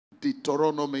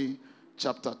Deuteronomy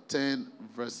chapter 10,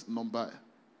 verse number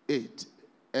 8,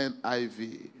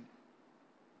 NIV.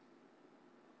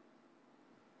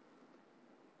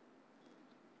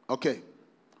 Okay,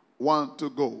 1 to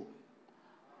go.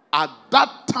 At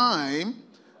that time,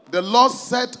 the Lord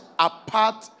set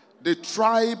apart the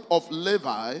tribe of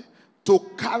Levi to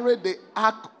carry the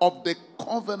ark of the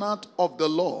covenant of the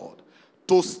Lord,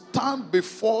 to stand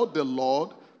before the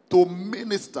Lord, to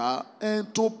minister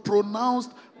and to pronounce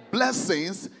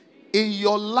blessings in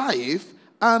your life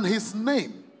and his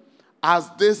name, as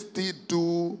they still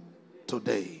do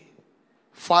today.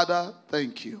 Father,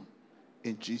 thank you.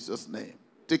 In Jesus' name.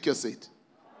 Take your seat.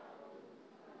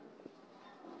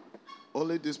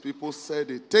 Only these people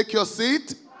said it. Take your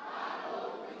seat.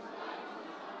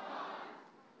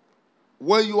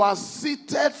 When you are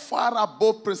seated far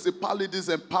above principalities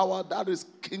and power, that is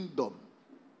kingdom.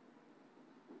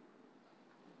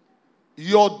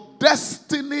 Your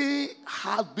destiny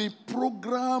has been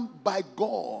programmed by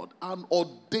God and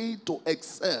ordained to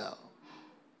excel.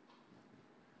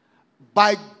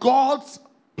 By God's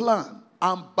plan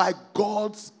and by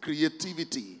God's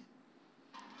creativity.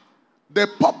 The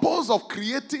purpose of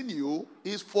creating you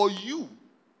is for you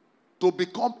to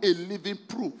become a living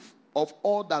proof of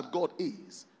all that God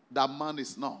is, that man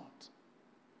is not.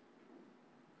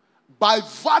 By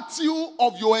virtue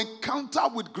of your encounter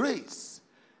with grace,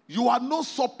 you are not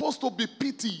supposed to be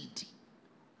pitied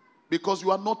because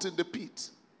you are not in the pit.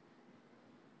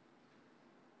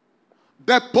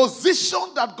 The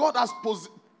position that God has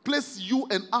placed you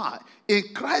and I in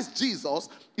Christ Jesus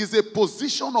is a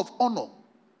position of honor.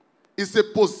 It's a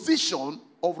position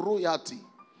of royalty.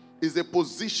 It's a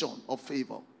position of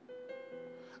favor.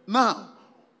 Now,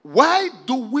 why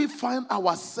do we find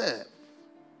ourselves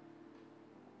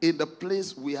in the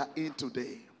place we are in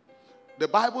today? The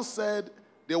Bible said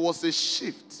there was a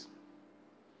shift.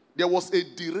 There was a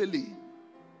derailing.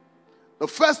 The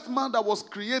first man that was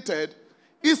created,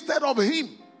 instead of him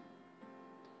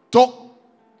to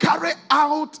carry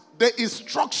out the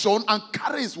instruction and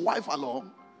carry his wife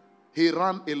along, he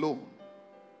ran alone.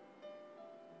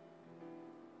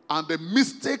 And the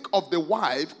mistake of the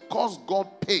wife caused God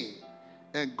pain.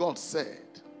 And God said,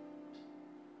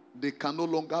 they can no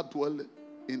longer dwell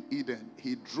in Eden.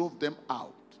 He drove them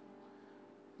out.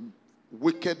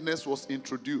 Wickedness was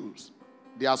introduced.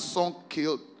 Their son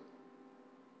killed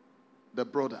the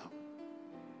brother.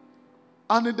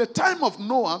 And in the time of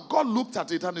Noah, God looked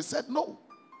at it and he said, no,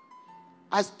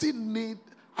 I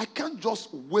can't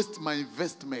just waste my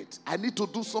investment. I need to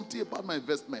do something about my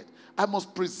investment. I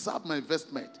must preserve my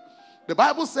investment. The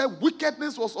Bible said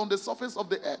wickedness was on the surface of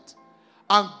the earth.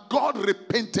 And God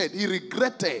repented. He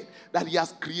regretted that he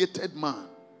has created man.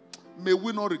 May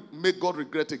we not make God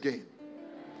regret again.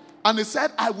 And he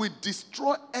said, I will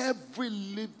destroy every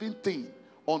living thing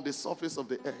on the surface of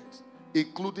the earth,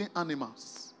 including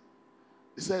animals.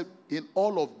 He said, in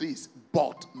all of this,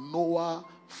 but Noah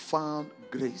found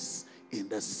grace in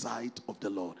the sight of the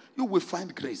Lord. You will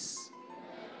find grace.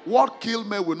 What killed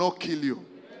men will not kill you.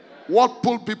 What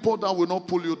pulled people down will not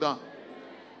pull you down.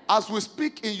 As we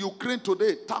speak in Ukraine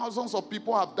today, thousands of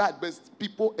people have died, but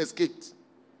people escaped.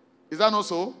 Is that not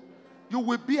so? You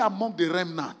will be among the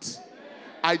remnant.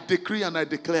 I decree and I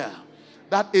declare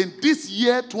that in this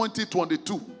year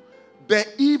 2022, the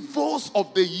evils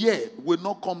of the year will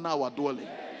not come near our dwelling.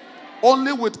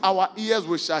 Only with our ears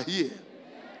we shall hear,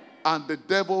 and the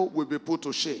devil will be put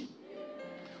to shame.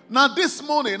 Now this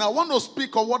morning, I want to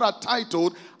speak on what I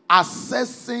titled,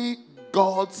 Assessing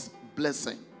God's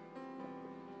Blessing.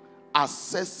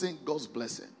 Assessing God's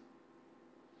blessing.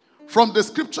 From the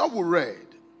scripture we read,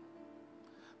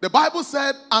 the Bible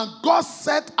said, and God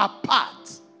set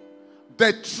apart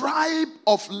the tribe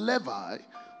of Levi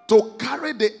to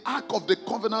carry the ark of the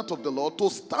covenant of the Lord, to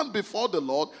stand before the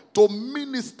Lord, to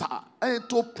minister and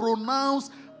to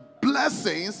pronounce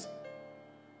blessings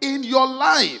in your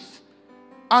life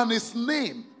and his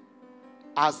name,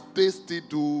 as they still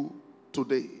do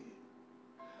today.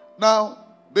 Now,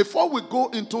 before we go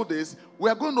into this, we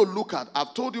are going to look at,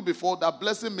 I've told you before that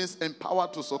blessing means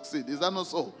empowered to succeed. Is that not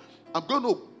so? I'm going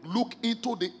to look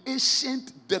into the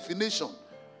ancient definition,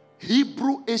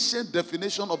 Hebrew ancient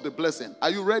definition of the blessing. Are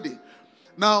you ready?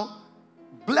 Now,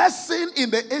 blessing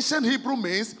in the ancient Hebrew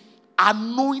means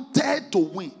anointed to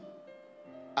win.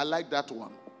 I like that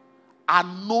one.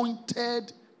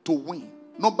 Anointed to win.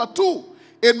 Number two,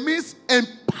 it means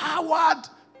empowered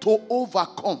to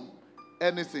overcome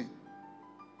anything.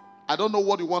 I don't know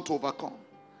what you want to overcome,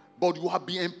 but you have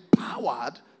been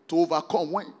empowered to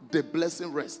overcome when the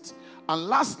blessing rests. And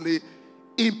lastly,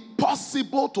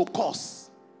 impossible to cause.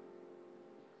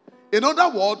 In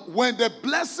other words, when the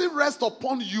blessing rests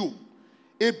upon you,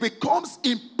 it becomes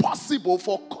impossible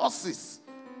for curses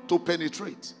to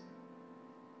penetrate.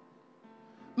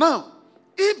 Now,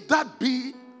 if that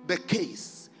be the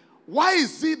case, why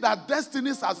is it that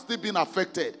destinies are still being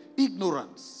affected?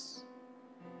 Ignorance.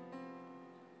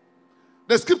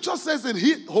 The scripture says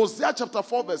in Hosea chapter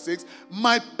 4 verse 6,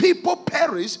 my people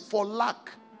perish for lack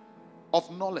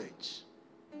of knowledge.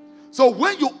 So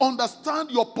when you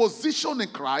understand your position in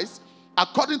Christ,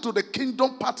 according to the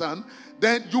kingdom pattern,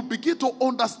 then you begin to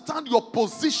understand your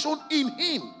position in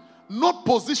Him, not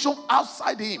position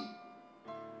outside Him.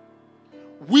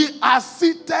 We are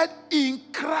seated in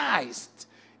Christ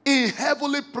in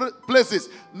heavenly places,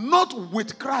 not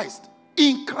with Christ,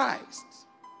 in Christ.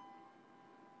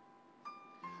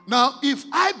 Now, if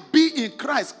I be in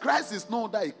Christ, Christ is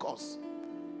not under a curse.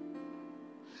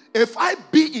 If I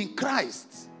be in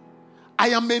Christ, I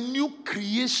am a new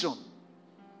creation.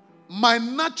 My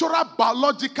natural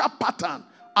biological pattern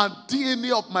and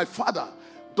DNA of my father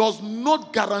does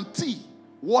not guarantee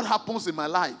what happens in my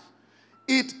life.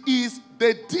 It is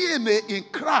the DNA in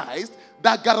Christ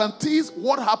that guarantees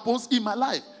what happens in my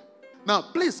life. Now,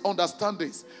 please understand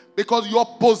this. Because your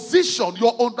position,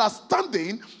 your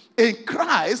understanding in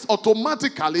Christ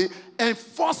automatically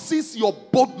enforces your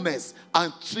boldness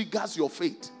and triggers your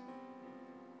faith.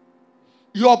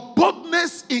 Your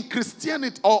boldness in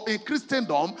Christianity or in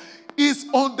Christendom is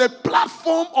on the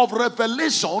platform of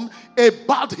revelation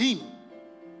about Him.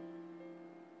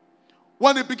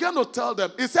 When He began to tell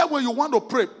them, He said, when you want to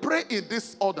pray, pray in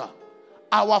this order.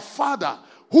 Our Father,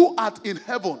 who art in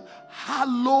heaven,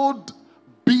 hallowed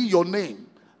be your name.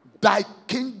 Thy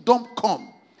kingdom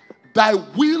come. Thy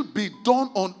will be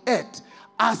done on earth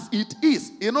as it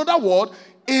is. In other words,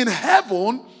 in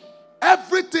heaven,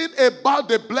 everything about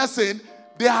the blessing,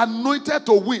 they are anointed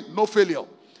to win, no failure.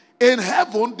 In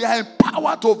heaven, they are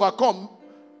empowered to overcome,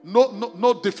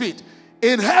 no defeat.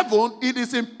 In heaven, it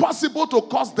is impossible to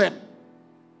curse them.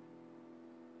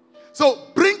 So,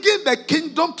 bringing the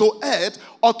kingdom to earth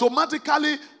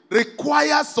automatically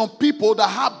requires some people that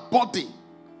have body,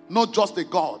 not just a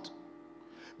God.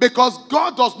 Because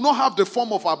God does not have the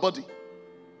form of our body.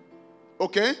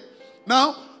 Okay?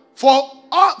 Now,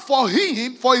 for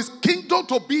Him, for His kingdom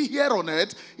to be here on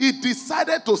earth, He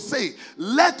decided to say,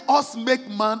 let us make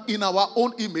man in our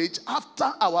own image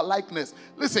after our likeness.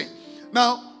 Listen,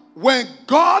 now, when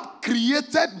God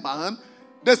created man,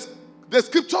 the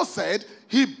scripture said,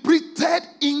 He breathed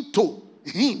into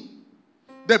him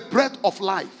the breath of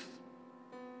life.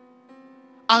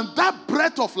 And that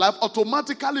breath of life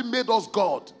automatically made us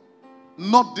God.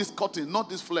 Not this cotton, not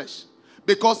this flesh.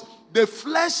 Because the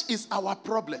flesh is our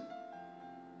problem.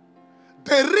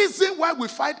 The reason why we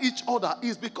fight each other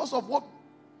is because of what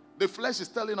the flesh is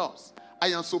telling us. I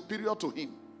am superior to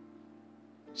him.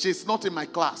 She's not in my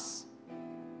class.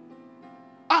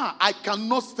 I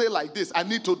cannot stay like this. I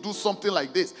need to do something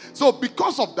like this. So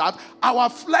because of that, our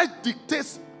flesh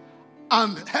dictates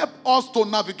and help us to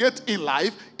navigate in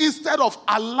life instead of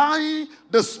allowing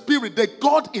the Spirit, the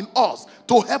God in us,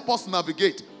 to help us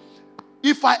navigate.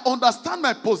 If I understand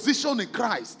my position in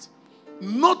Christ,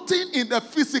 nothing in the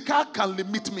physical can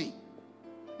limit me.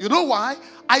 You know why?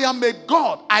 I am a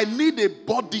God. I need a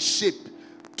body shape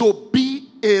to be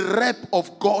a rep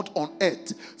of God on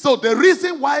earth. So the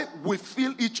reason why we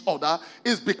feel each other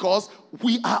is because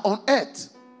we are on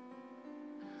earth.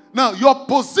 Now, your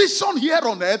position here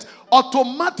on earth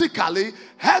automatically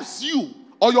helps you,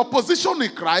 or your position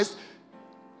in Christ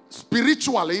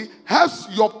spiritually helps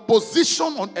your position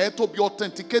on earth to be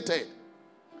authenticated.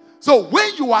 So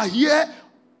when you are here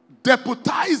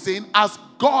deputizing as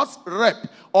God's rep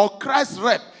or Christ's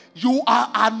rep, you are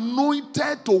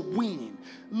anointed to win.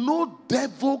 No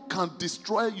devil can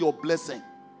destroy your blessing.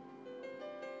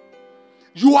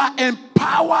 You are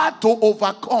empowered to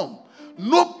overcome.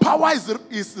 No power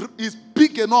is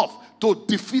big enough to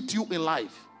defeat you in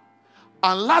life.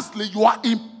 And lastly, you are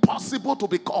impossible to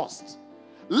be cursed.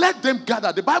 Let them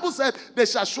gather. The Bible said they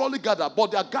shall surely gather,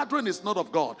 but their gathering is not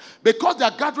of God. Because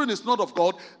their gathering is not of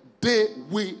God, they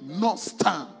will not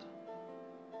stand.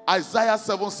 Isaiah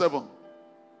 7:7.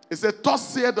 It said, thus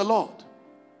saith the Lord,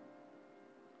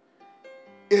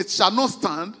 it shall not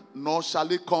stand, nor shall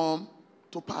it come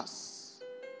to pass.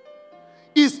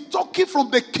 He's talking from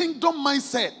the kingdom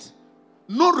mindset,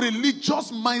 no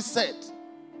religious mindset.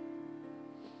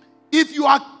 If you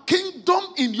are kingdom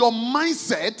in your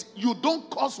mindset, you don't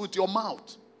curse with your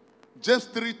mouth. James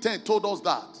 3:10 told us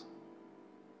that.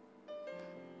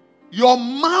 Your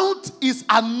mouth is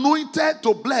anointed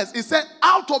to bless. It said,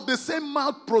 out of the same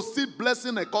mouth proceed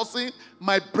blessing and cursing.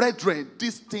 My brethren,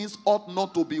 these things ought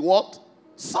not to be what?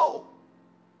 So.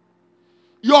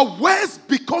 Your words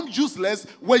become useless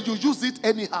when you use it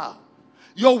anyhow.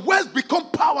 Your words become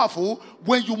powerful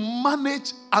when you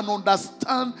manage and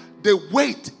understand the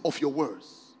weight of your words.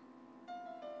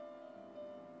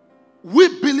 We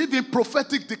believe in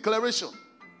prophetic declaration.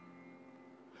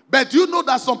 But do you know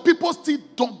that some people still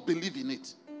don't believe in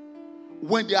it?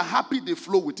 When they are happy, they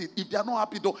flow with it. If they are not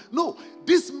happy, don't. No,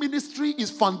 this ministry is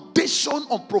foundation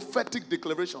on prophetic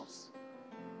declarations.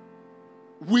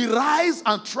 We rise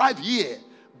and thrive here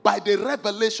by the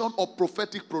revelation of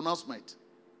prophetic pronouncement.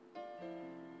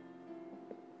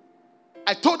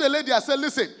 I told the lady, I said,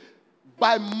 listen,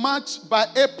 by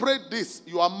April this,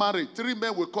 you are married. 3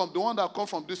 men will come. The one that come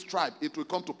from this tribe, it will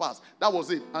come to pass. That was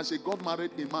it. And she got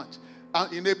married in March,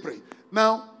 in April.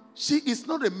 Now, she is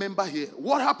not a member here.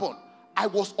 What happened? I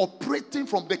was operating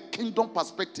from the kingdom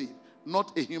perspective,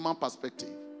 not a human perspective.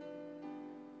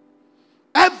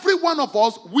 Every one of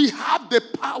us, we have the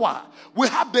power, we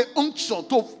have the unction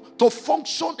to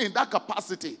function in that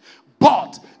capacity.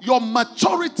 But your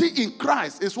maturity in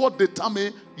Christ is what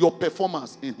determines your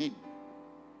performance in Him.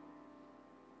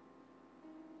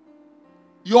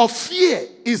 Your fear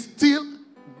is still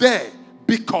there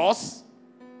because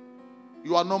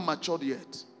you are not matured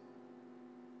yet.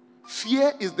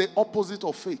 Fear is the opposite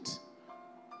of faith.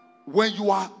 When you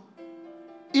are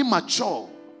immature,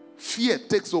 fear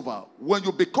takes over. When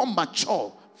you become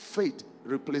mature, faith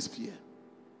replaces fear.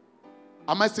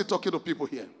 Am I still talking to people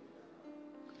here?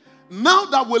 Now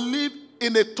that we live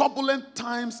in a turbulent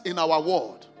times in our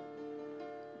world,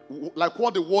 like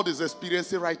what the world is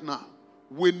experiencing right now,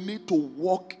 we need to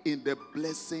walk in the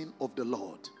blessing of the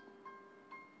Lord.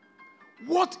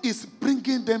 What is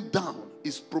bringing them down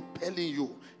is propelling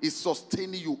you, is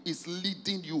sustaining you, is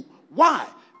leading you. Why?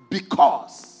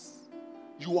 Because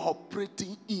you are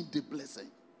operating in the blessing.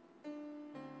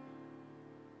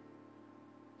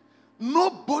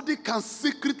 Nobody can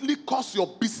secretly cause your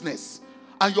business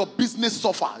and your business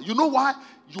suffer. You know why?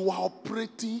 You are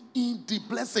operating in the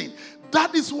blessing.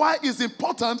 That is why it's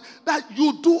important that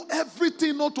you do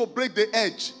everything not to break the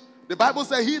edge. The Bible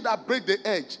says, he that break the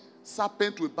edge,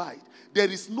 serpent will bite. There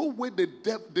is no way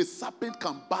the serpent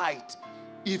can bite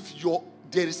if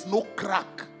there is no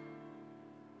crack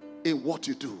in what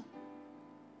you do.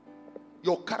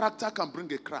 Your character can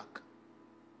bring a crack.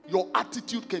 Your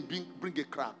attitude can bring a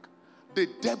crack. The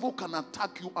devil can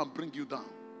attack you and bring you down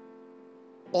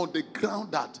on the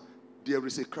ground that there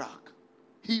is a crack.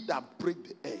 He that break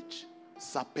the edge,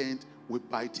 serpent will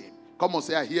bite him. Come on,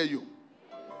 say, I hear you.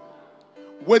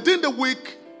 Within the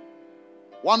week,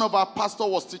 one of our pastors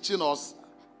was teaching us,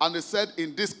 and he said,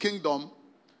 in this kingdom,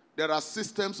 there are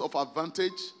systems of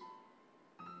advantage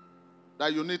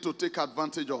that you need to take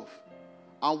advantage of.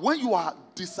 And when you are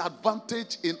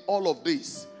disadvantaged in all of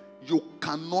this, you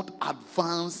cannot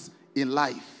advance in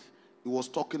life. He was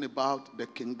talking about the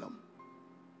kingdom.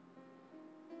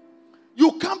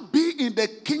 You can't be in the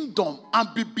kingdom and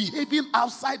be behaving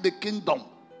outside the kingdom.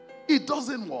 It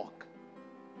doesn't work.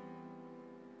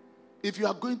 If you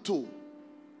are going to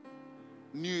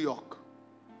New York,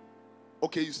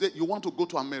 okay, you say you want to go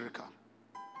to America.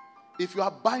 If you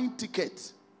are buying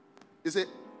tickets, you say,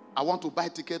 I want to buy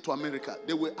ticket to America.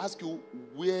 They will ask you,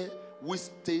 which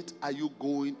state are you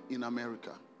going in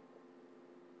America?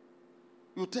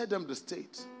 You tell them the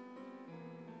state.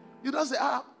 You don't say,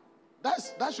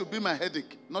 that should be my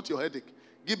headache, not your headache.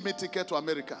 Give me ticket to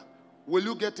America. Will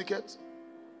you get ticket?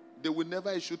 They will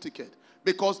never issue ticket.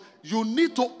 Because you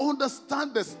need to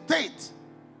understand the state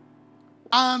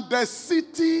and the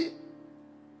city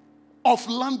of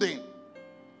landing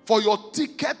for your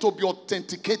ticket to be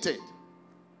authenticated.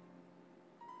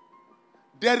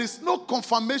 There is no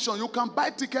confirmation. You can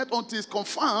buy ticket until it's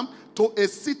confirmed to a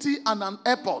city and an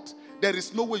airport. There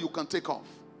is no way you can take off.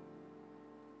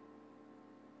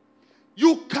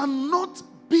 You cannot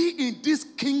be in this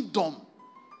kingdom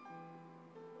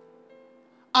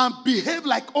and behave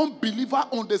like unbeliever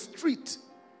on the street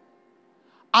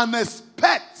and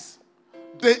expect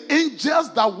the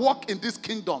angels that walk in this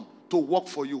kingdom to work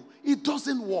for you. It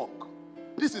doesn't work.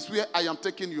 This is where I am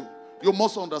taking you. You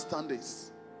must understand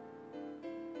this.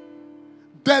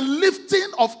 The lifting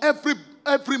of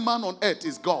every man on earth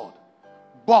is God.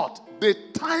 But the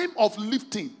time of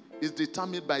lifting is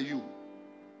determined by you.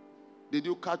 Did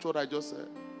you catch what I just said?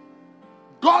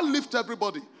 God lifts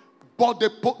everybody. But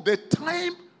the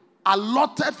time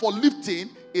allotted for lifting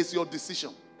is your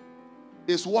decision.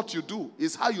 It's what you do.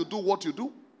 It's how you do what you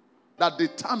do that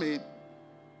determine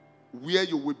where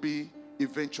you will be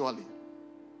eventually.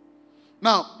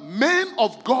 Now, men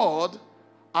of God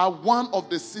are one of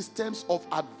the systems of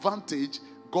advantage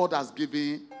God has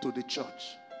given to the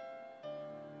church.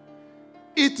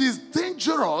 It is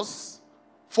dangerous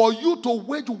for you to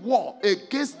wage war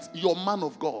against your man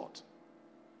of God.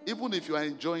 Even if you are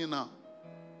enjoying now,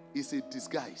 it's a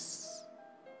disguise.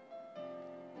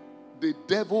 The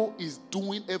devil is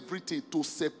doing everything to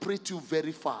separate you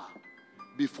very far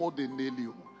before they nail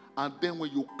you. And then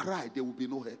when you cry, there will be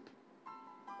no help.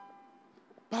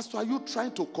 Pastor, are you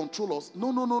trying to control us?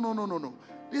 No.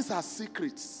 These are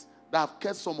secrets that have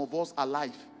kept some of us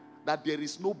alive. That there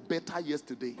is no better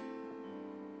yesterday.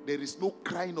 There is no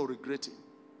crying or regretting.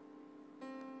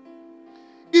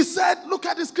 He said, look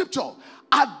at the scripture.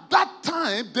 At that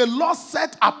time, the Lord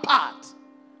set apart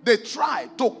the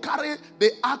tribe to carry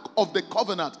the ark of the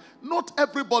covenant. Not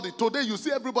everybody. Today, you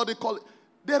see everybody call it.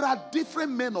 There are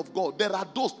different men of God. There are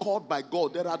those called by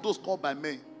God. There are those called by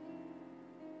men.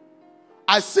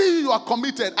 I see you are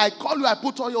committed. I call you, I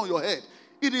put oil on your head.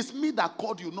 It is me that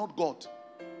called you, not God.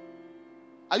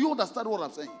 Are you understanding what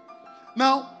I'm saying?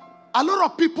 Now, a lot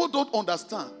of people don't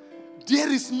understand. There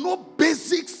is no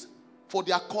basics for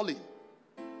their calling.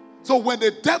 So when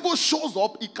the devil shows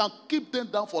up, he can keep them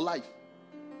down for life.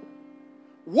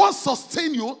 What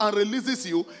sustains you and releases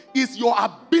you is your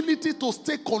ability to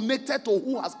stay connected to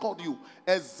who has called you.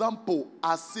 Example,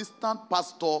 Assistant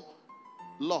Pastor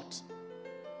Lot.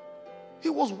 He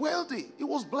was wealthy. He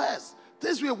was blessed.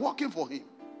 Things were working for him.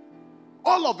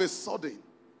 All of a sudden,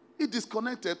 he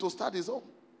disconnected to start his own.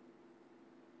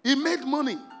 He made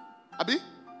money.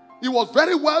 He was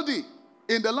very wealthy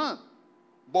in the land.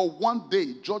 But one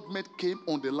day, judgment came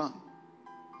on the land.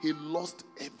 He lost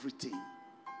everything.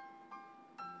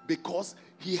 Because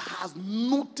he has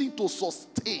nothing to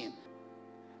sustain.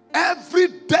 Every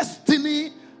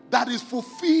destiny that is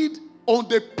fulfilled on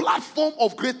the platform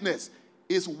of greatness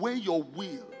is when your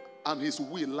will and his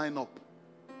will line up.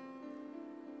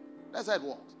 That's how it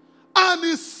works. And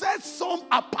he set some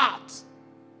apart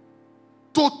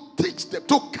to teach them,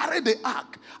 to carry the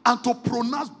ark, and to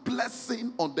pronounce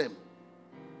blessing on them.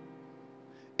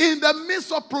 In the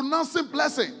midst of pronouncing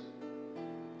blessing,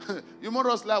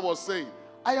 humorously I was saying,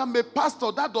 I am a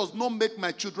pastor. That does not make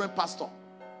my children pastor.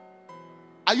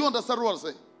 Are you understanding what I'm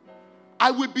saying?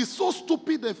 I will be so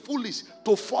stupid and foolish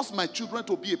to force my children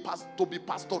to be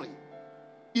pastoring.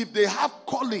 If they have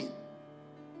calling,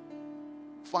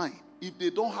 fine. If they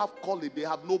don't have calling, they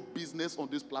have no business on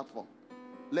this platform.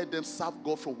 Let them serve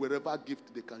God from wherever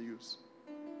gift they can use.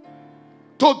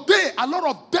 Today, a lot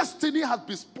of destiny has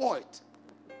been spoiled.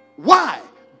 Why?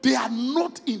 They are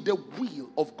not in the will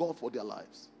of God for their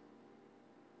lives.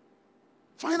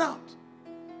 Find out.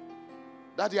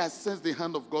 Daddy, I sense the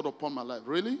hand of God upon my life.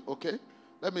 Really? Okay.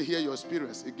 Let me hear your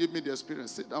experience. He gave me the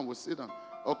experience. Sit down. We'll sit down.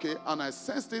 Okay. And I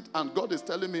sensed it. And God is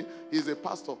telling me he's a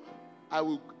pastor. I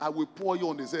will pour you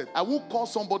on his head. I won't call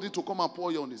somebody to come and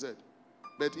pour you on his head.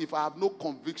 But if I have no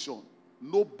conviction,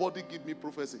 nobody give me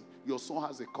prophecy. Your son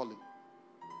has a calling.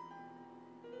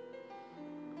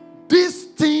 This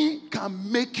thing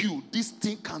can make you. This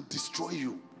thing can destroy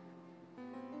you.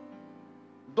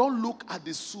 Don't look at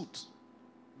the suit.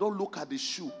 Don't look at the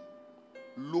shoe.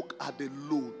 Look at the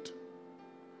load.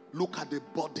 Look at the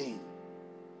burden.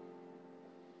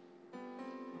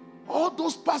 All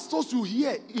those pastors you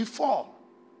hear, he fall.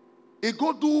 He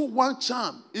go do one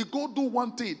charm. He go do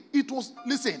one thing. It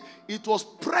was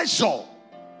pressure.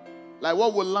 Like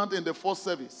what we learned in the first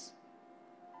service.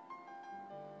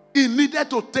 He needed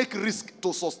to take risk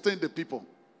to sustain the people.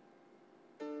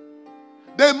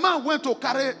 The man went to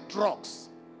carry drugs,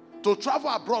 to travel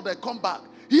abroad and come back.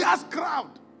 He has crowd.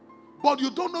 But you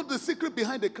don't know the secret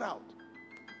behind the crowd.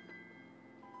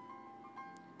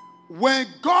 When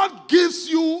God gives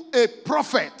you a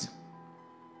prophet,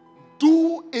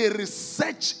 do a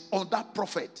research on that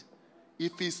prophet.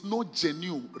 If it's not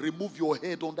genuine, remove your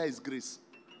head under his grace.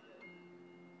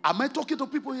 Am I talking to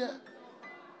people here?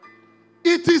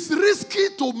 It is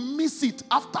risky to miss it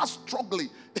after struggling.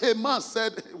 A man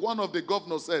said, one of the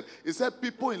governors said, he said,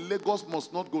 people in Lagos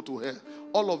must not go to hell.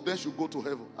 All of them should go to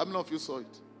heaven. How many of you saw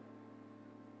it?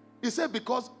 He said,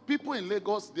 because people in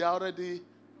Lagos, they are already,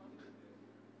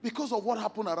 because of what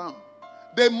happened around.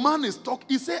 The man is talking.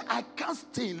 He said, I can't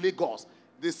stay in Lagos.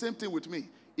 The same thing with me.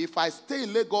 If I stay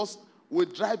in Lagos, we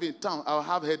drive in town, I'll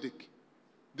have headache.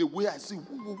 The way I see,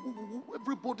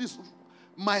 everybody's,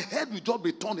 my head will just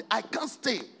be turning. I can't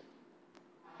stay.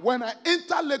 When I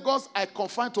enter Lagos, I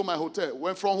confine to my hotel.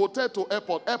 When from hotel to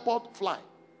airport, fly.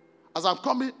 As I'm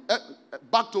coming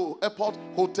back to airport,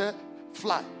 hotel,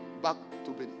 fly back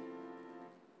to Benin.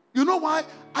 You know why?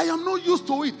 I am not used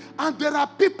to it. And there are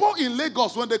people in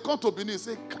Lagos, when they come to Benin,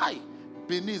 say, Kai,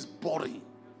 Benin is boring.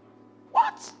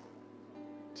 What?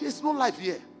 There's no life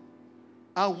here.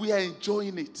 And we are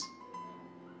enjoying it.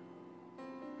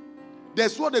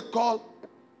 There's what they call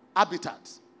habitat.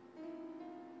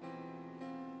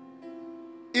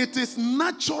 It is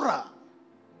natural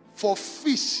for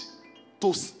fish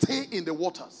to stay in the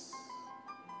waters.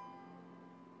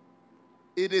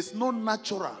 It is not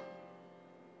natural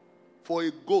for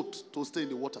a goat to stay in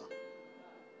the water.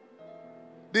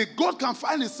 The goat can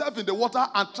find itself in the water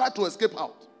and try to escape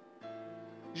out.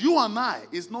 You and I,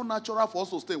 it's not natural for us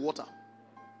to stay in water.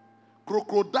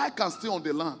 Crocodile can stay on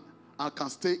the land and can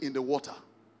stay in the water.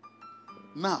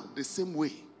 Now, the same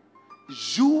way,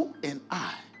 you and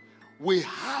I, we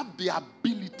have the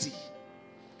ability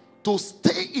to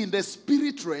stay in the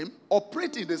spirit realm,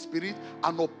 operate in the spirit,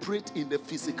 and operate in the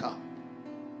physical.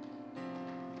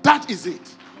 That is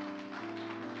it.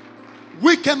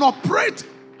 We can operate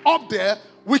up there,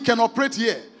 we can operate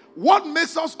here. What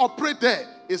makes us operate there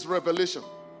is revelation.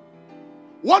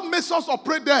 What makes us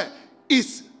operate there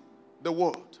is the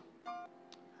word.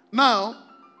 Now,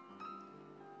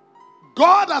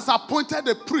 God has appointed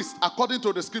a priest, according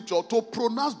to the scripture, to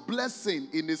pronounce blessing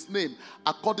in his name,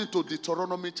 according to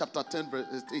Deuteronomy chapter 10,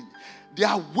 verse 18.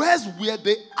 Their words were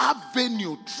the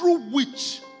avenue through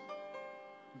which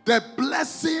the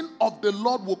blessing of the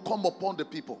Lord will come upon the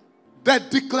people. The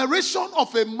declaration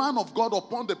of a man of God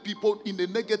upon the people in the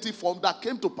negative form that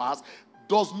came to pass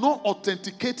does not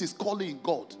authenticate his calling in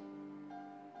God.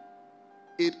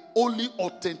 It only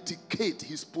authenticates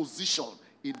his position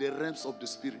in the realms of the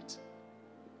spirit.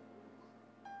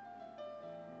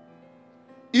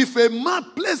 If a man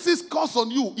places curse on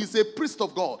you, he's a priest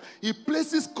of God. He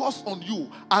places curse on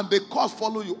you and the curse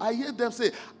follow you. I hear them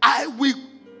say, I will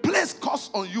place curse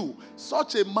on you.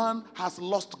 Such a man has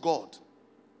lost God.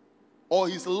 Or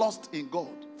he's lost in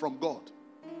God, from God.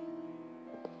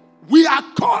 We are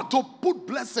called to put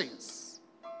blessings.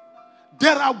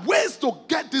 There are ways to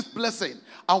get this blessing.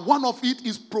 And one of it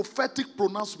is prophetic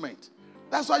pronouncement.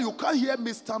 That's why you can't hear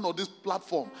me stand on this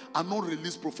platform and not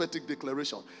release prophetic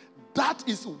declaration. That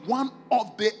is one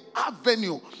of the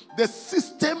avenue, the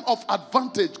system of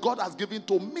advantage God has given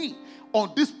to me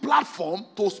on this platform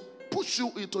to push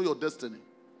you into your destiny.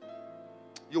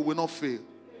 You will not fail.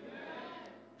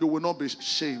 You will not be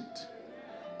shamed.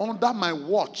 Under my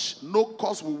watch, no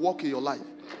curse will walk in your life.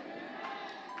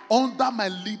 Under my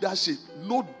leadership,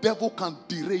 no devil can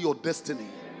derail your destiny.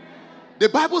 The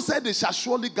Bible said they shall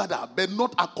surely gather, but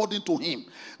not according to him.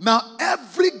 Now,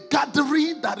 every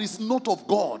gathering that is not of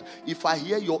God, if I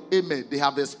hear your amen, they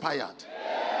have expired.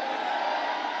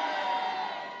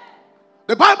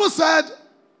 The Bible said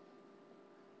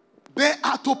they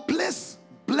are to place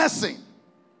blessing,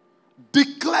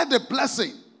 declare the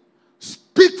blessing,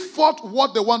 speak forth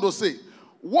what they want to say.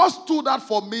 What stood out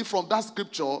for me from that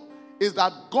scripture is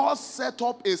that God set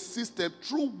up a system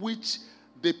through which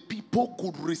the people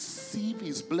could receive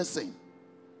his blessing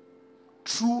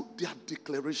through their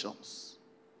declarations.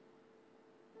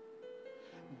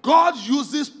 God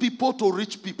uses people to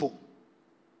reach people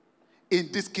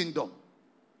in this kingdom.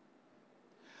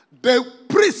 The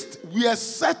priests were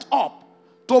set up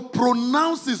to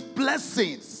pronounce his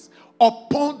blessings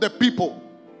upon the people.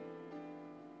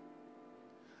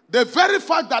 The very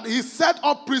fact that he set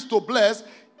up priests to bless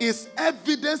is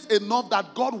evidence enough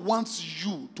that God wants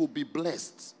you to be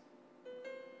blessed.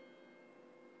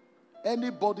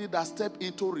 Anybody that steps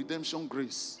into redemption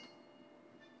grace,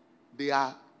 they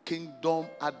are kingdom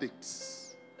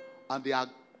addicts and they are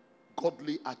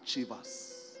godly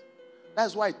achievers.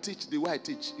 That's why I teach the way I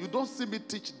teach. You don't see me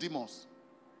teach demons.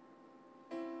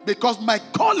 Because my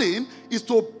calling is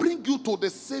to bring you to the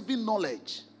saving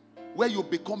knowledge where you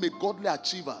become a godly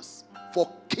achievers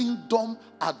for kingdom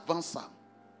advancer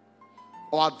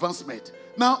or advancement.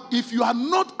 Now, if you are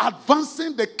not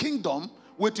advancing the kingdom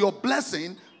with your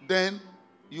blessing, then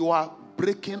you are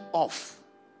breaking off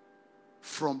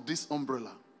from this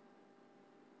umbrella.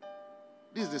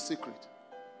 This is the secret.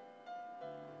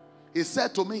 He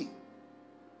said to me,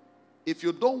 if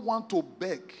you don't want to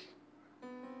beg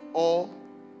or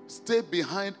stay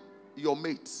behind your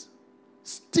mates,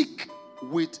 stick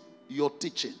with your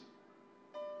teaching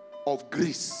of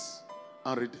grace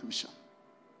and redemption.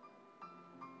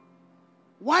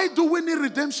 Why do we need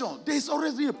redemption? There is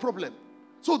already a problem.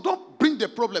 So don't bring the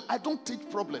problem. I don't teach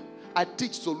problem. I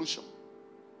teach solution.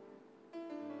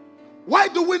 Why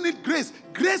do we need grace?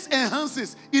 Grace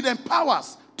enhances. It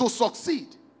empowers to succeed.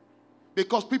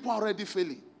 Because people are already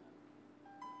failing.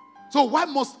 So why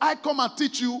must I come and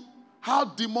teach you how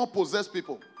demons possess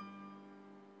people?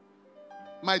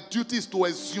 My duty is to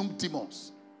assume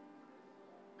demons.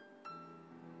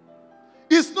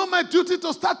 It's not my duty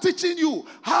to start teaching you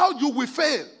how you will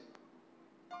fail.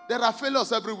 There are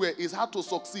failures everywhere. It's how to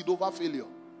succeed over failure.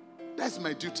 That's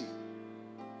my duty.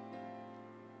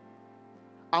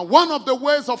 And one of the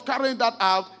ways of carrying that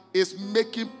out is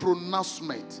making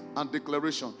pronouncement and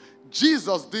declaration.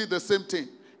 Jesus did the same thing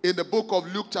in the book of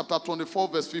Luke chapter 24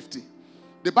 verse 50.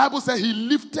 The Bible says he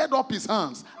lifted up his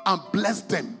hands and blessed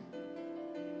them.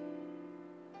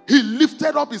 He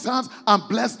lifted up his hands and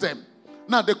blessed them.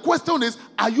 Now the question is,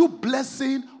 are you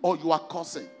blessing or you are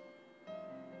cursing?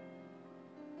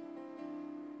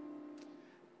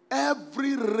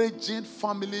 Every raging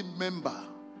family member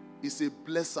is a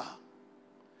blesser.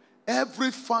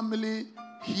 Every family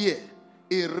here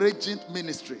in Raging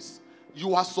Ministries,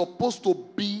 you are supposed to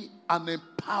be an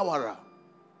empowerer.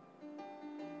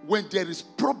 When there is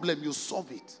problem, you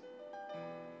solve it.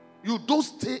 You don't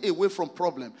stay away from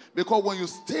problem. Because when you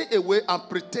stay away and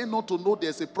pretend not to know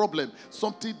there's a problem,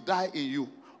 something die in you.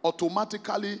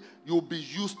 Automatically, you'll be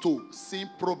used to seeing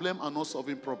problem and not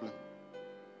solving problem.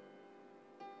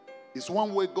 It's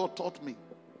one way God taught me.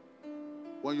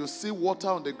 When you see water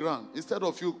on the ground, instead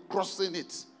of you crossing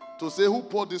it to say, who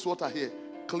poured this water here?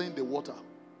 Clean the water.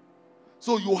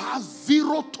 So you have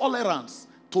zero tolerance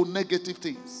to negative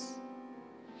things.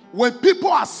 When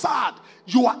people are sad,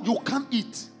 you can't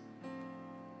eat.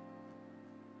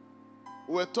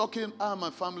 We're talking, I and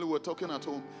my family were talking at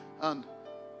home, and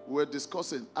we're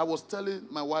discussing. I was telling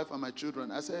my wife and my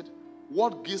children, I said,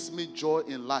 what gives me joy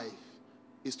in life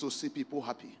is to see people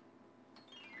happy.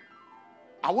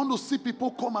 I want to see people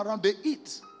come around, they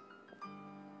eat.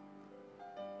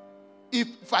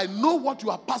 If I know what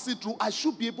you are passing through, I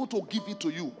should be able to give it to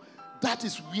you. That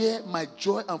is where my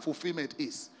joy and fulfillment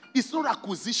is. It's not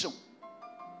acquisition.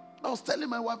 I was telling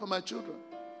my wife and my children.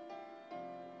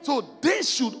 So they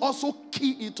should also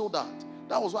key into that.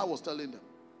 That was what I was telling them.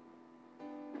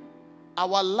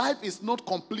 Our life is not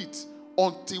complete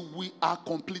until we are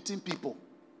completing people.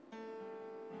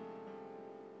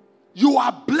 You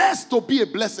are blessed to be a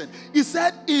blessing. He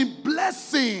said, in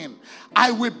blessing,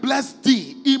 I will bless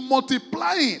thee. In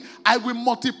multiplying, I will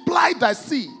multiply thy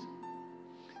seed.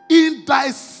 In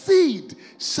thy seed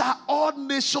shall all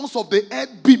nations of the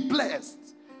earth be blessed.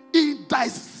 In thy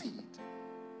seed.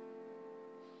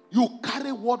 You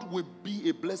carry what will be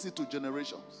a blessing to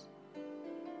generations.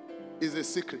 It's a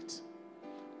secret.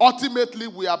 Ultimately,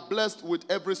 we are blessed with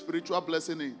every spiritual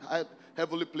blessing in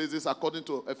heavenly places according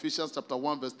to Ephesians chapter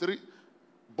 1 verse 3.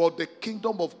 But the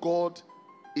kingdom of God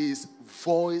is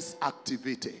voice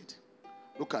activated.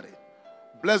 Look at it.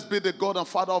 Blessed be the God and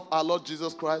Father of our Lord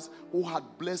Jesus Christ, who had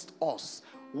blessed us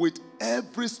with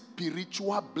every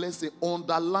spiritual blessing.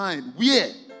 Underlined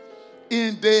where?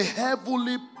 In the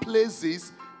heavenly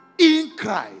places in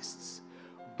Christ.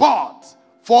 But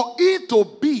for it to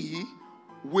be,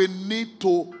 we need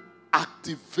to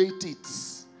activate it.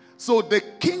 So the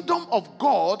kingdom of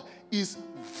God is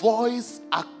voice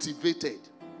activated.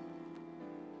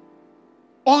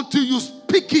 Until you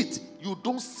speak it, you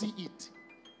don't see it.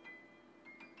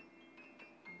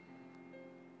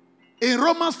 In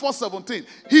Romans 4:17,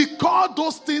 he called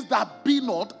those things that be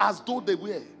not as though they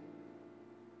were.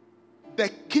 The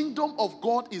kingdom of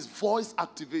God is voice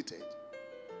activated.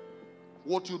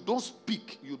 What you don't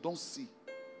speak, you don't see.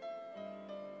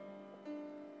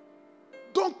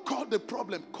 Don't call the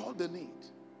problem, call the need.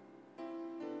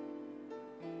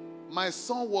 My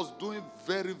son was doing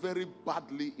very, very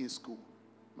badly in school.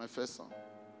 My first son.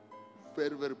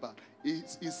 Very, very bad.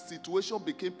 His situation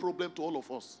became a problem to all of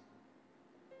us.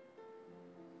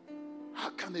 How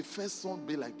can a first son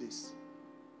be like this?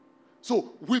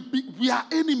 So we are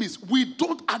enemies. We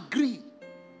don't agree.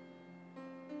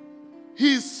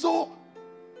 He is so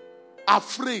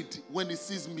afraid when he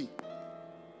sees me.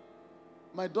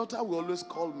 My daughter will always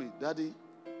call me, Daddy,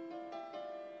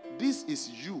 this is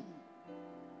you.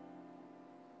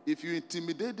 If you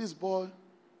intimidate this boy,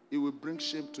 it will bring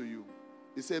shame to you.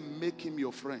 He said, make him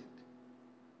your friend.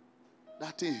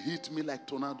 That thing hit me like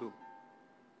tornado.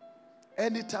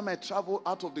 Anytime I travel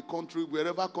out of the country,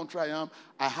 wherever country I am,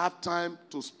 I have time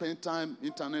to spend time.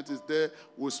 Internet is there.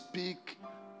 We'll speak.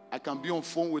 I can be on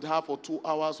phone with her for 2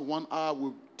 hours, 1 hour.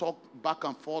 We'll talk back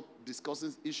and forth,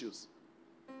 discussing issues.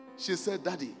 She said,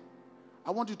 Daddy,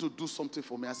 I want you to do something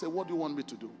for me. I said, what do you want me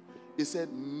to do? He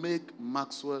said, make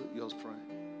Maxwell your friend.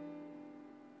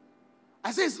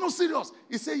 I said, it's not serious.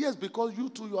 He said, yes, because you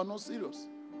are not serious.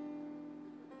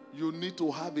 You need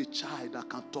to have a child that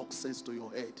can talk sense to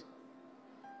your head.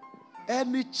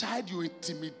 Any child you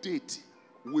intimidate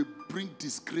will bring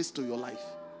disgrace to your life.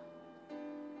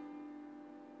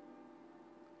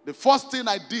 The first thing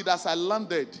I did as I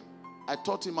landed, I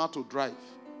taught him how to drive.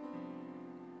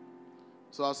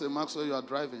 So I said, Maxwell, you are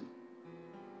driving.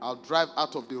 I'll drive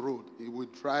out of the road. He will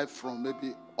drive from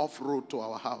maybe off-road to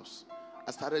our house.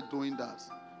 I started doing that.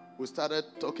 We started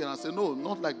talking. I said, no,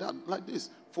 not like that, like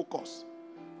this. Focus.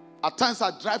 At times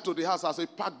I drive to the house, I say,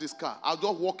 park this car. I'll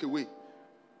just walk away.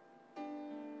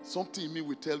 Something in me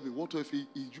will tell me, what if he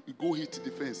go hit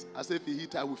the fence? I say, if he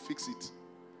hit, I will fix it.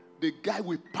 The guy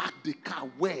will park the car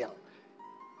well.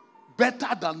 Better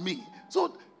than me.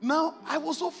 So now I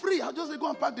was so free. I just say, go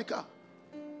and park the car.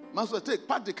 Man said,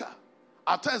 park the car.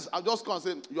 At times I just come and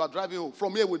say, you are driving home.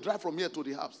 From here, we drive from here to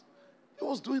the house. He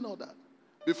was doing all that.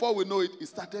 Before we know it, he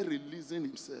started releasing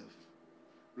himself.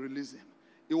 Releasing.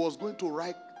 He was going to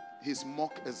write his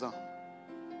mock exam.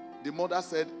 The mother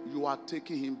said, you are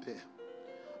taking him there.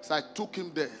 So I took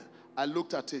him there. I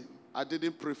looked at him. I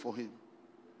didn't pray for him.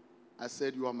 I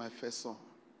said, you are my first son.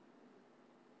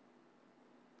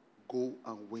 Go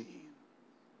and win.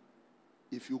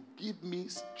 If you give me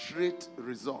straight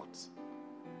results,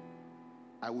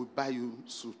 I will buy you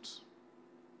suit.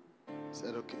 He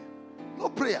said, okay. No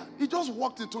prayer. He just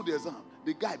walked into the exam.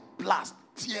 The guy blast,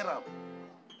 tear up.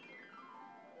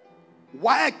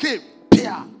 Why I came?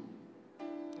 Pear.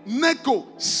 Neko.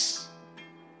 Shh.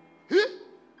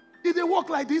 Did they walk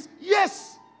like this?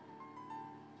 Yes.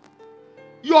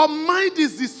 Your mind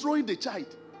is destroying the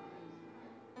child.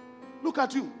 Look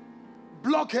at you.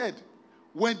 Blockhead.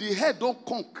 When the head don't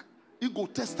conk, you go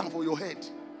test them for your head.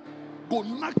 Go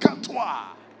knock at toi.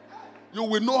 You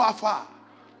will know how far.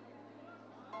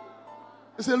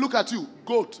 He said, look at you.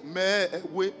 Goat.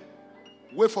 Wait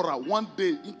for her. One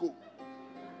day,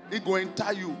 he go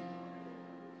enter you.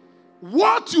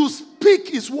 What you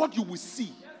speak is what you will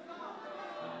see.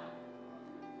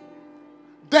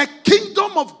 The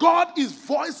kingdom of God is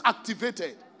voice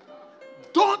activated.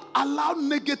 Don't allow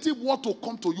negative word to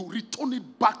come to you. Return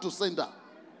it back to sender.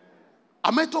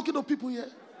 Am I talking to people here?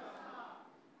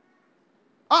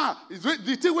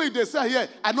 The thing where they say here,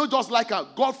 I know just like a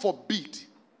God forbid.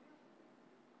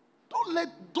 Don't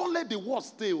let the word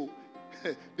stay.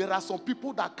 There are some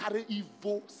people that carry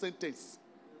evil sentence.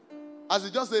 As he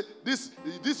just say,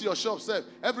 this your shop, sir.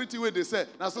 Everything where they say,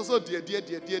 now so dear.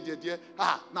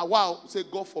 Now wow, say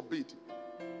God forbid.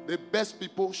 The best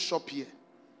people shop here.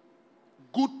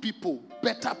 Good people,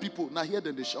 better people, now here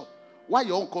than the shop. Why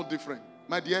your own call different?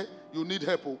 My dear, you need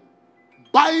help.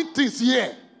 Buying things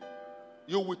here,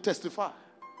 you will testify.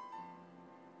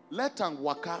 Let and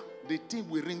waka, the thing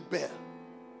will ring bell.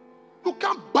 You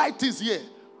can't buy things here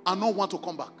and not want to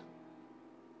come back.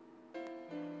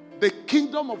 The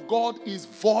kingdom of God is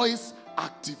voice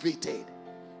activated.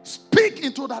 Speak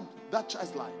into that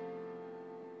child's life.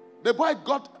 The boy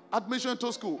got admission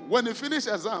to school. When he finished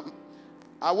exam,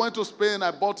 I went to Spain.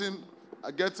 I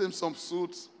get him some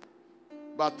suits,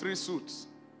 about 3 suits.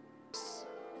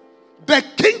 The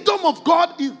kingdom of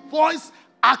God is voice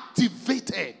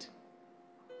activated.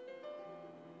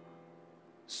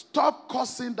 Stop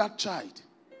cursing that child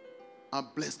and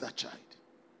bless that child.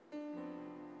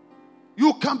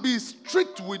 You can be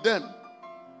strict with them,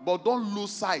 but don't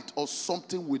lose sight of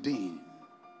something within.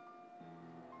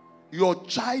 Your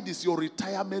child is your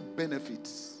retirement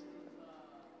benefits.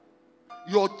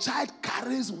 Your child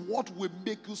carries what will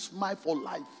make you smile for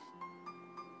life.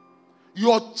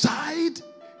 Your child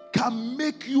can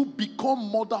make you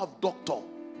become mother of doctor,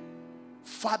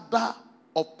 father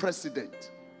of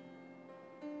president.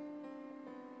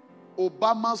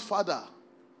 Obama's father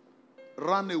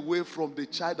ran away from the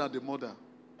child and the mother.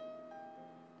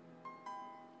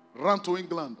 Ran to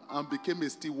England and became a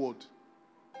steward,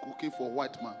 cooking for a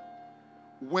white man.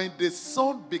 When the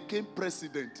son became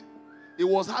president, he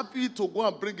was happy to go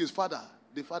and bring his father.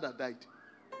 The father died.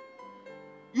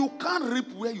 You can't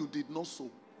reap where you did not sow.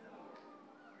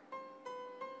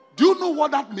 Do you know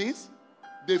what that means?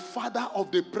 The father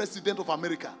of the president of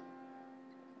America.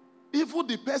 Even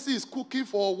the person is cooking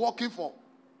for or working for,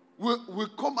 will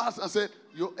come out and say,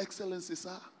 Your Excellency,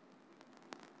 sir.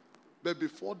 But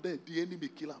before that, the enemy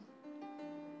kill him.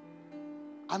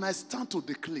 And I stand to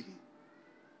declare,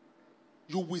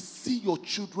 you will see your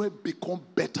children become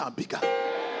better and bigger.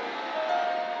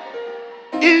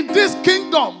 In this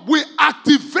kingdom, we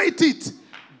activate it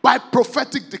by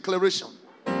prophetic declaration.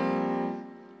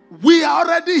 We are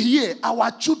already here.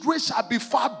 Our children shall be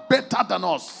far better than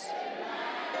us.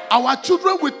 Our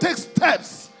children will take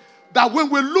steps that when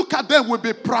we look at them, we'll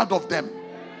be proud of them.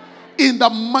 In the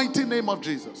mighty name of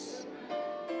Jesus.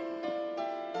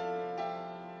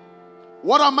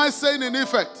 What am I saying in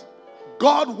effect?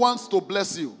 God wants to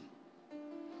bless you.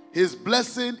 His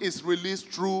blessing is released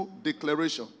through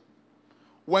declaration.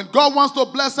 When God wants to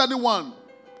bless anyone,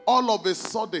 all of a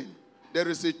sudden, there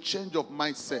is a change of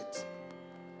mindset.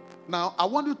 Now, I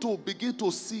want you to begin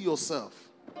to see yourself.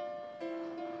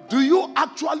 Do you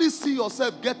actually see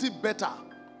yourself getting better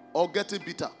or getting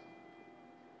bitter?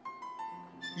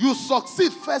 You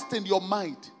succeed first in your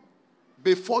mind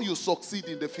before you succeed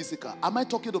in the physical. Am I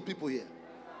talking to people here?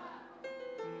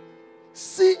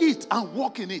 See it and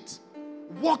walk in it.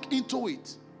 Walk into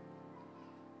it.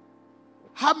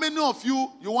 How many of you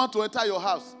want to enter your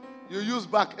house? You use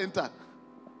back enter.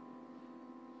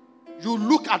 You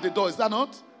look at the door, is that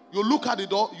not? You look at the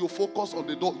door, you focus on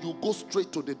the door, you go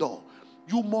straight to the door.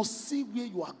 You must see where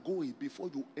you are going before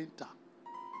you enter.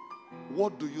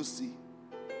 What do you see?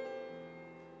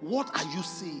 What are you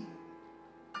seeing?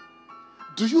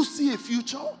 Do you see a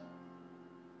future?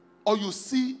 Or you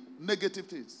see negative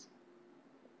things?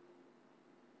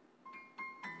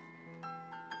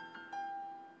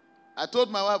 I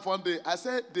told my wife one day, I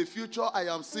said, the future I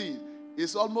am seeing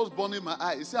is almost burning my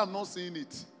eye. He said, I'm not seeing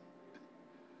it.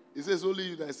 He says, only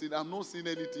you that see it. I'm not seeing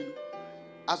anything.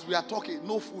 As we are talking,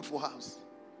 no food for house.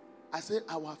 I said,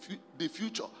 the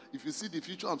future, if you see the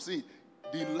future I'm seeing,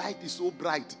 the light is so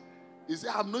bright. He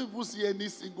said, I'm not even seeing any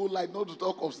single light, not to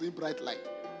talk of seeing bright light.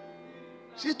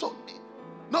 She told me,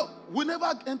 no, we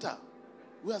never enter.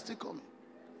 We are still coming.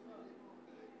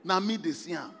 Now me, they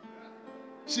see her.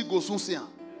 She goes soon see her.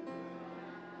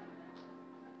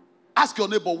 Ask your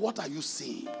neighbor, what are you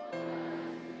seeing?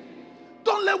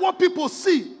 Don't let what people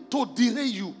see to delay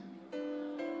you.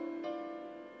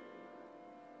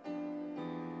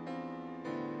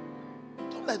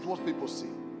 Don't let what people see.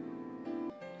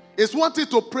 It's one thing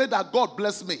to pray that God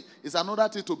bless me. It's another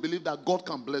thing to believe that God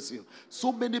can bless you.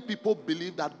 So many people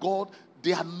believe that God,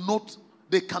 they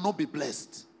cannot be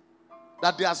blessed.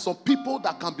 That there are some people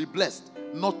that can be blessed,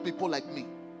 not people like me.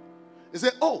 They say,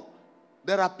 oh,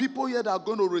 there are people here that are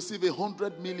going to receive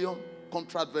 100 million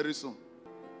contract very soon.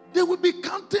 They will be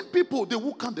counting people. They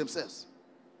will count themselves.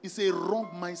 It's a wrong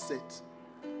mindset.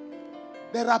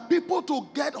 There are people to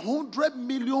get 100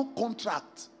 million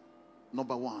contract.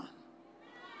 Number one.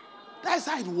 That's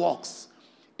how it works.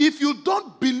 If you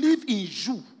don't believe in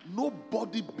you,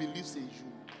 nobody believes in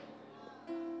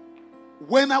you.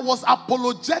 When I was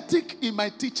apologetic in my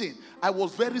teaching, I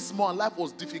was very small and life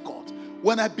was difficult.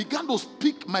 When I began to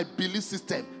speak my belief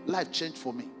system, life changed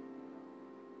for me.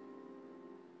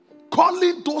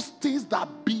 Calling those things that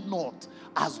be not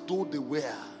as though they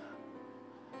were.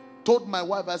 Told my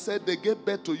wife, I said, they gave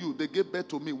birth to you, they gave birth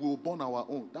to me, we will born our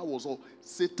own. That was all.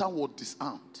 Satan was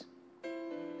disarmed.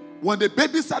 When the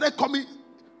baby started coming,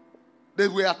 they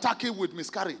were attacking with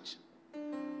miscarriage.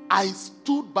 I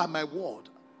stood by my word.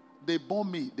 They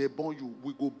born me, they born you,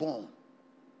 we go born.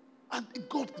 And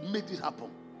God made it happen.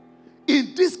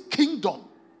 In this kingdom,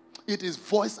 it is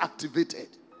voice activated.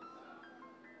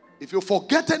 If you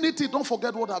forget anything, don't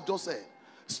forget what I've just said.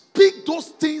 Speak those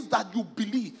things that you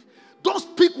believe. Don't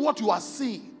speak what you are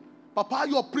seeing. Papa,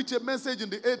 you preached a message in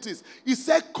the 80s. He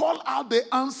said, call out the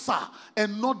answer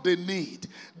and not the need.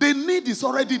 The need is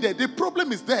already there. The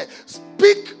problem is there.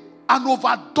 Speak and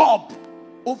overdub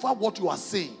over what you are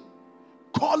saying.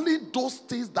 Calling those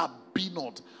things that be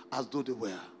not as though they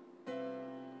were.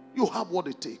 You have what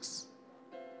it takes.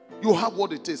 You have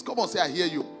what it takes. Come on, say, I hear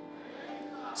you.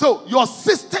 So, your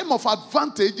system of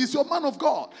advantage is your man of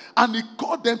God. And he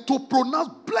called them to pronounce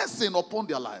blessing upon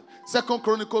their life. 2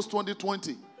 Chronicles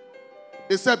 20:20.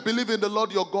 He said, believe in the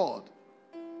Lord your God.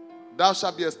 Thou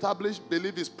shalt be established.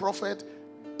 Believe his prophet.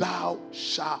 Thou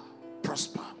shalt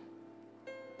prosper.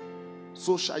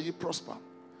 So shall ye prosper.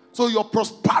 So your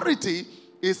prosperity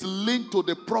is linked to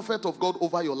the prophet of God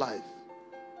over your life.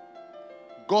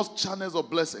 God's channels of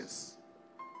blessings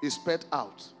is spelled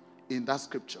out in that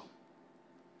scripture.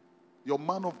 Your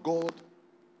man of God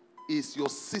is your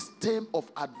system of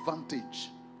advantage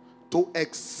to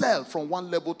excel from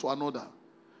one level to another.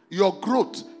 Your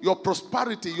growth, your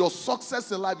prosperity, your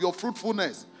success in life, your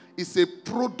fruitfulness is a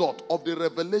product of the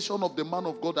revelation of the man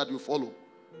of God that you follow.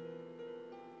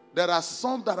 There are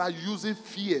some that are using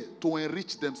fear to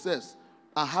enrich themselves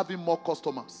and having more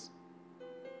customers.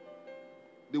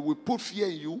 They will put fear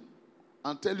in you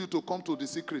and tell you to come to the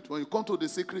secret. When you come to the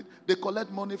secret, they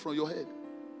collect money from your head.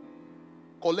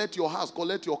 Collect your house,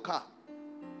 collect your car.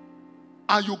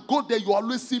 And you go there, you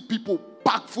always see people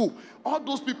packed full. All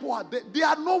those people are there. They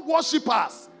are not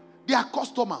worshippers. They are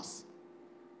customers.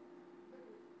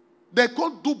 They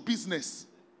can't do business.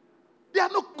 They are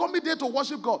not coming there to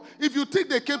worship God. If you think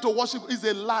they came to worship, it's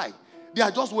a lie. They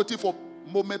are just waiting for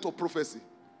a moment of prophecy.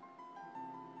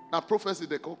 Now prophecy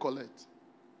they can't collect.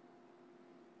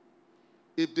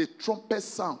 If the trumpet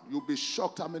sound, you'll be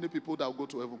shocked how many people that will go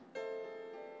to heaven.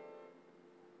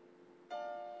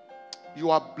 You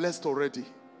are blessed already.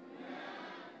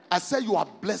 I said you are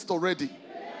blessed already.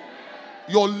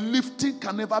 Your lifting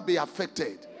can never be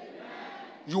affected.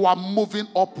 You are moving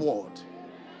upward.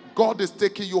 God is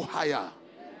taking you higher.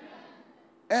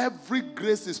 Every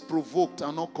grace is provoked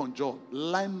and not conjured.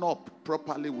 Line up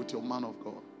properly with your man of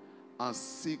God and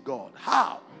see God.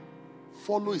 How?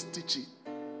 Follow his teaching.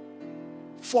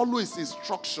 Follow his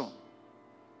instruction.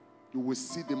 You will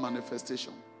see the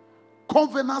manifestation.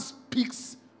 Covenant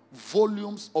speaks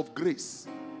volumes of grace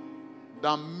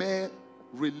than mere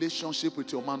relationship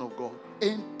with your man of God.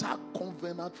 Enter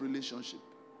covenant relationship.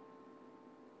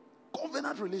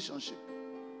 Covenant relationship.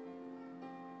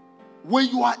 When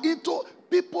you are into,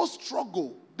 people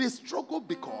struggle. They struggle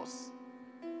because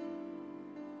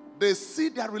they see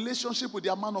their relationship with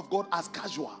their man of God as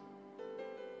casual.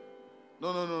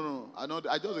 No.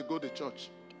 I just go to church.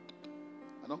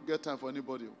 I don't get time for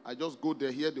anybody. I just go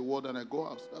there, hear the word, and I go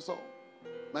out. That's all.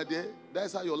 My dear,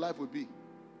 that's how your life will be.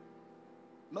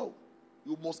 No.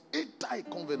 You must enter a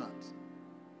covenant.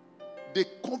 The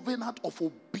covenant of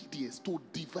obedience to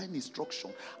divine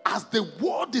instruction. As the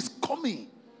word is coming,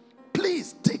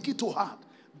 please take it to heart.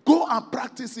 Go and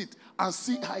practice it and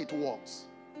see how it works.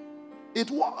 It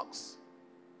works.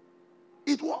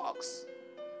 It works.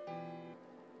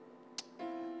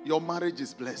 Your marriage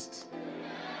is blessed.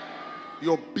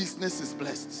 Your business is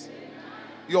blessed.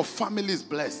 Your family is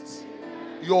blessed.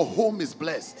 Your home is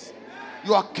blessed.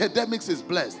 Your academics is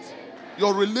blessed.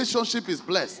 Your relationship is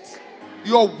blessed.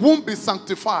 Your womb is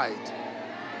sanctified.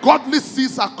 Godly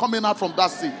seeds are coming out from that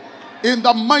seed. In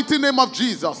the mighty name of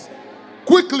Jesus.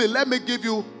 Quickly, let me give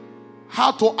you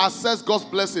how to assess God's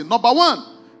blessing. Number one,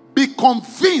 be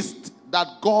convinced that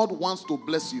God wants to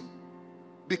bless you.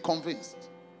 Be convinced.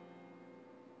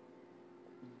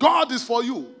 God is for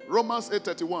you. Romans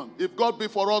 8:31. If God be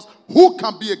for us, who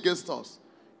can be against us?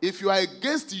 If you are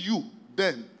against you,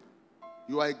 then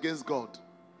you are against God.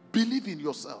 Believe in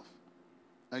yourself,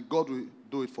 and God will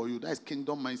do it for you. That is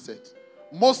kingdom mindset.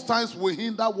 Most times we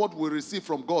hinder what we receive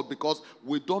from God because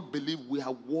we don't believe we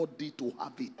are worthy to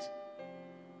have it.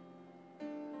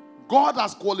 God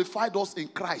has qualified us in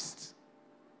Christ.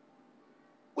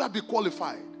 We have been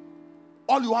qualified.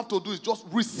 All you have to do is just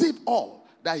receive all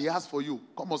that he has for you.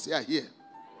 Come on, say I hear.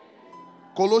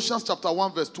 Colossians chapter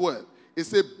 1 verse 12. It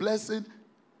says blessing.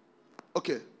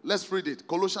 Okay, let's read it.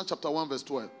 Colossians chapter 1 verse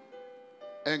 12.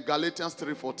 And Galatians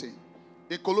 3:14.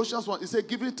 In Colossians 1, it says,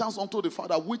 giving thanks unto the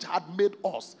Father which had made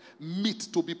us meet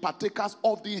to be partakers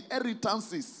of the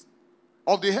inheritance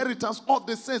of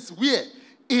the saints. Where?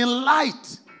 In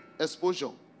light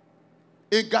exposure.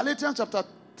 In Galatians chapter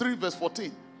 3 verse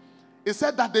 14, it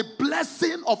said that the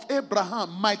blessing of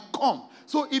Abraham might come.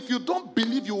 So if you don't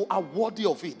believe you are worthy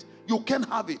of it, you can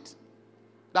have it.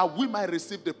 That we might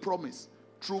receive the promise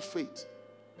through faith.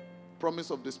 Promise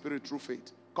of the Spirit through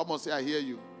faith. Come on, say I hear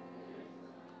you.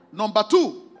 Number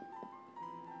two,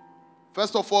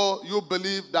 first of all, you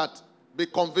believe that, be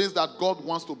convinced that God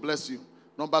wants to bless you.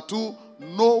 Number two,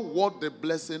 know what the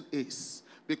blessing is.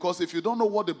 Because if you don't know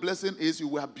what the blessing is, you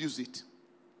will abuse it.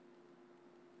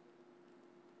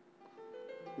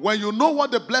 When you know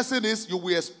what the blessing is, you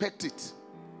will expect it.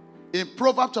 In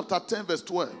Proverbs chapter 10 verse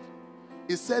 12,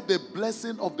 it said the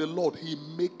blessing of the Lord, he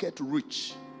maketh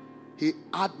rich. He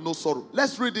add no sorrow.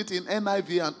 Let's read it in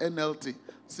NIV and NLT.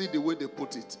 See the way they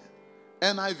put it.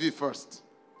 NIV first.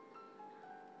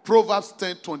 Proverbs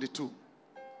 10:22.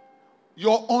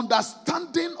 Your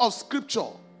understanding of scripture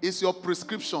is your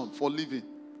prescription for living.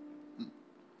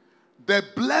 The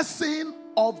blessing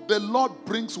of the Lord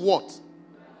brings what?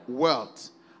 Wealth.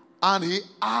 And he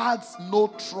adds no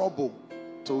trouble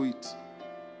to it.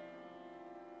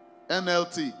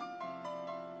 NLT.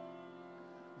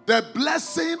 The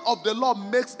blessing of the Lord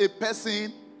makes a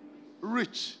person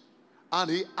rich. And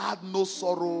he had no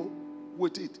sorrow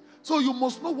with it. So you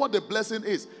must know what the blessing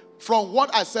is. From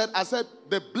what I said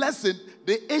the blessing,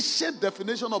 the ancient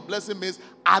definition of blessing means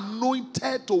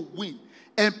anointed to win,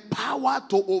 empowered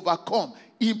to overcome,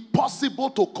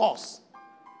 impossible to cause.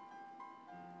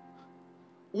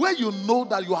 When you know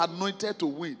that you are anointed to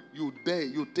win, you dare,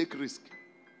 you take risk.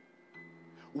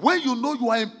 When you know you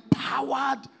are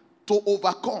empowered to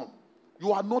overcome,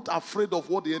 you are not afraid of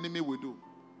what the enemy will do.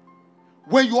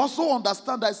 When you also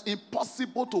understand that it's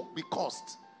impossible to be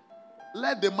caused,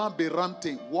 let the man be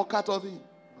ranting. Walk out of him.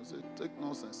 I say, take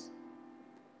nonsense.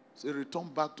 Say, return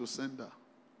back to sender.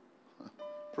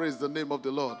 Praise the name of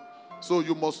the Lord. So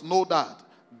you must know that.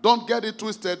 Don't get it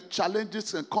twisted.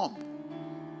 Challenges can come.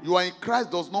 You are in Christ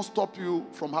does not stop you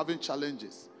from having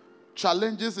challenges.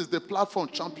 Challenges is the platform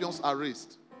champions are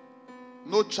raised.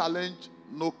 No challenge,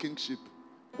 no kingship.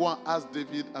 Go and ask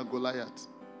David and Goliath.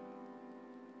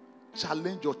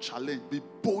 Challenge your challenge. Be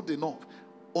bold enough.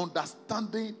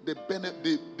 Understanding the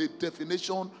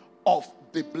definition of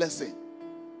the blessing.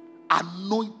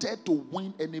 Anointed to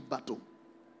win any battle.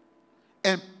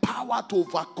 Empowered power to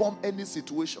overcome any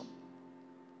situation.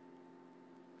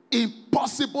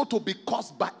 Impossible to be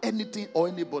caused by anything or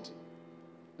anybody.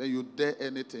 Then you dare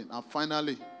anything. And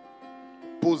finally,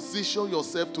 position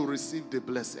yourself to receive the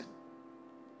blessing.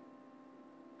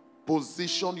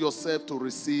 Position yourself to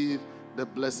receive the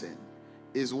blessing.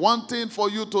 It's one thing for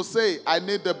you to say, I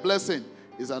need the blessing.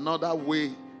 It's another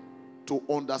way to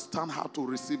understand how to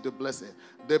receive the blessing.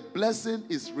 The blessing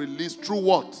is released through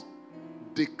what?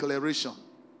 Declaration.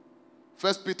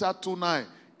 1 Peter 2:9.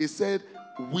 It said,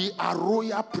 we are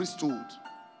royal priesthood.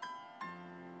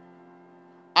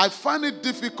 I find it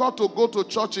difficult to go to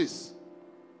churches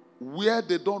where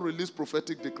they don't release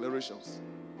prophetic declarations.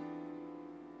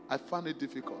 I find it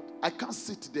difficult. I can't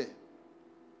sit there.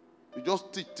 You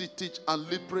just teach and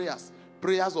lead prayers.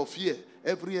 Prayers of fear.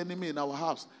 Every enemy in our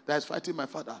house that is fighting my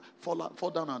father,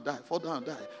 fall down and die, fall down and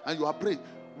die. And you are praying.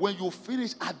 When you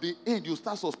finish at the end, you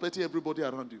start suspecting everybody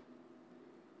around you.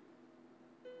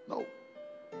 No.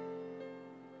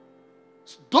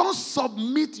 Don't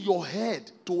submit your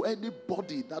head to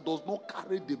anybody that does not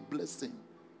carry the blessing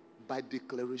by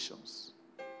declarations.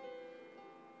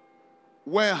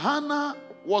 When Hannah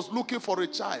was looking for a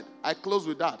child, I close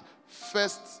with that. 1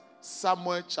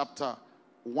 Samuel chapter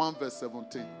 1 verse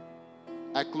 17.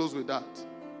 I close with that.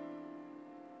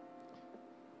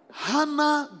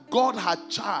 Hannah got her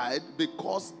child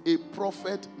because a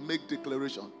prophet made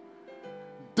declaration.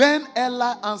 Then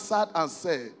Eli answered and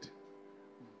said,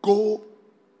 go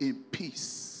in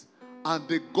peace, and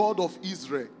the God of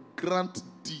Israel grant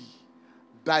thee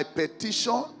thy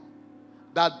petition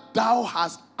that thou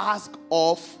hast asked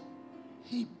of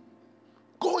him.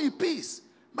 Go in peace.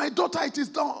 My daughter, it is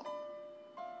done.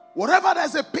 Whatever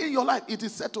there's a pain in your life, it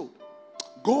is settled.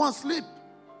 Go and sleep.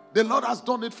 The Lord has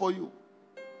done it for you.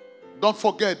 Don't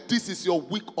forget, this is your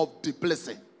week of the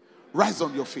blessing. Rise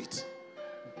on your feet.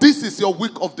 This is your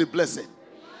week of the blessing.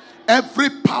 Every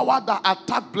power that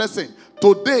attack blessing,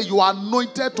 today you are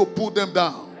anointed to pull them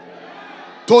down.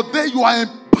 Today you are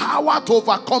empowered to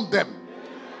overcome them.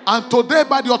 And today,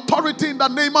 by the authority in the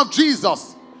name of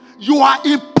Jesus, you are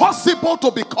impossible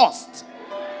to be cursed.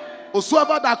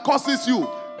 Whosoever that curses you,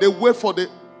 they wait for the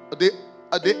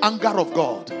anger of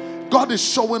God. God is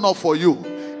showing up for you.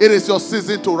 It is your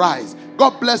season to rise.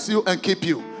 God bless you and keep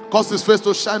you. Cause his face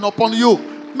to shine upon you.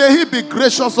 May he be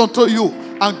gracious unto you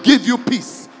and give you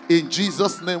peace. In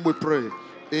Jesus' name we pray.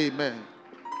 Amen.